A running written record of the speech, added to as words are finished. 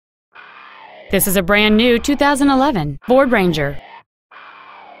This is a brand new 2011 Ford Ranger.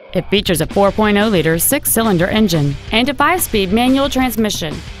 It features a 4.0-liter six-cylinder engine and a 5-speed manual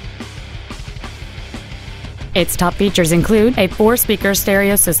transmission. Its top features include a 4-speaker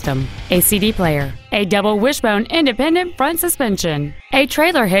stereo system, a CD player, a double wishbone independent front suspension, a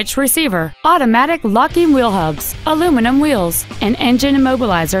trailer hitch receiver, automatic locking wheel hubs, aluminum wheels, an engine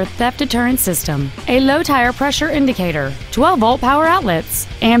immobilizer theft deterrent system, a low tire pressure indicator, 12-volt power outlets,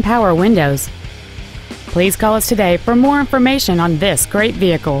 and power windows. Please call us today for more information on this great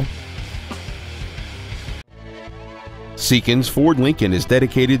vehicle. Seekins-Ford-Lincoln is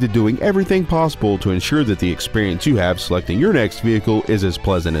dedicated to doing everything possible to ensure that the experience you have selecting your next vehicle is as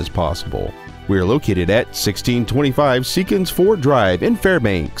pleasant as possible. We are located at 1625 Seekins Ford Drive in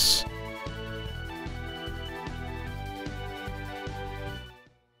Fairbanks.